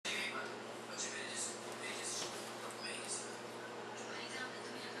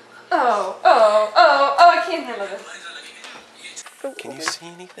Oh, I can't handle this. Can you see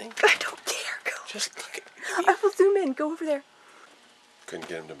anything? I don't dare go. Just look at me. I will zoom in. Go over there. Couldn't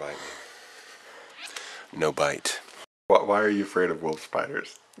get him to bite me. No bite. Why are you afraid of wolf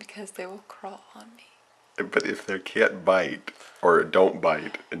spiders? Because they will crawl on me. But if they can't bite, or don't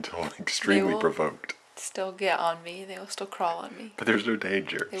bite until extremely provoked. Still get on me. They will still crawl on me. But there's no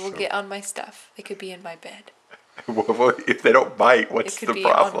danger. They will get on my stuff. They could be in my bed. Well, if they don't bite, what's the problem? It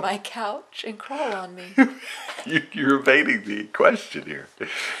could be on my couch and crawl on me. You're evading the question here.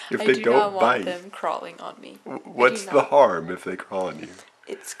 If they do don't not want bite, them crawling on me. What's the harm if they crawl on you?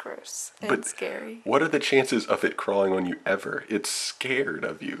 It's gross and scary. What are the chances of it crawling on you ever? It's scared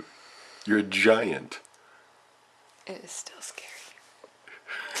of you. You're a giant. It is still scary.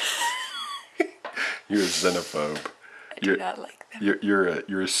 You're a xenophobe. I do not like them.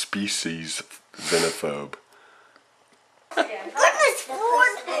 You're a species xenophobe. Goodness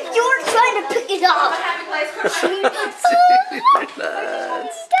Lord, you were trying to pick it up.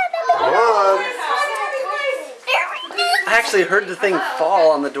 Come on. I actually heard the thing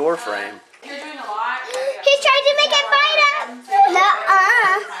fall on the door frame. He's trying to make it bite us.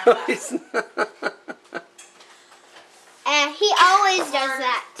 No, he's not. He always does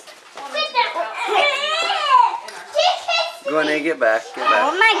that. Go on, get back. Get back.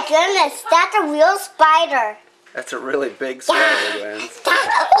 Oh my goodness, that's a real spider. That's a really big spider, Gwen.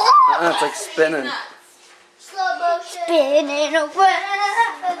 Oh, it's like spinning. Slow motion. Spinning around.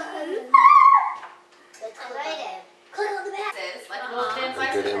 Click on the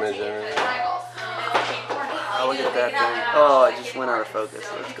back. Good image there. Oh, look at that thing. Oh, it just went out of focus.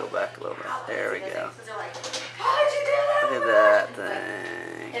 Let's go back a little bit. There we go. Look at that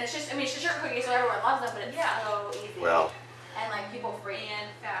thing. And it's just, I mean, it's just your cookie, so everyone loves them, but it's so easy. Well. And like people free in.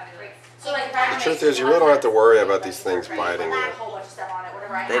 So The like truth is, you really don't have to worry about these things biting you.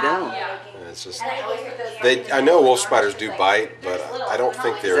 They don't. And it's just, I know wolf spiders do bite, but I don't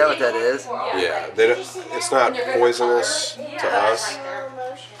think Is they're. that what that is? Yeah, they don't, it's not poisonous to us.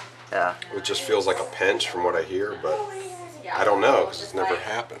 Yeah. It just feels like a pinch from what I hear, but I don't know because it's never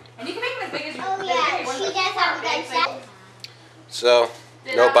happened. And you can make them as big as you Oh yeah, she does have like that. So,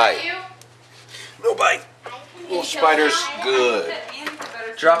 no bite. No bite. Wolf spiders, good.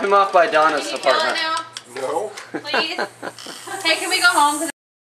 Drop him off by Donna's apartment. No. Please. Hey, can we go home?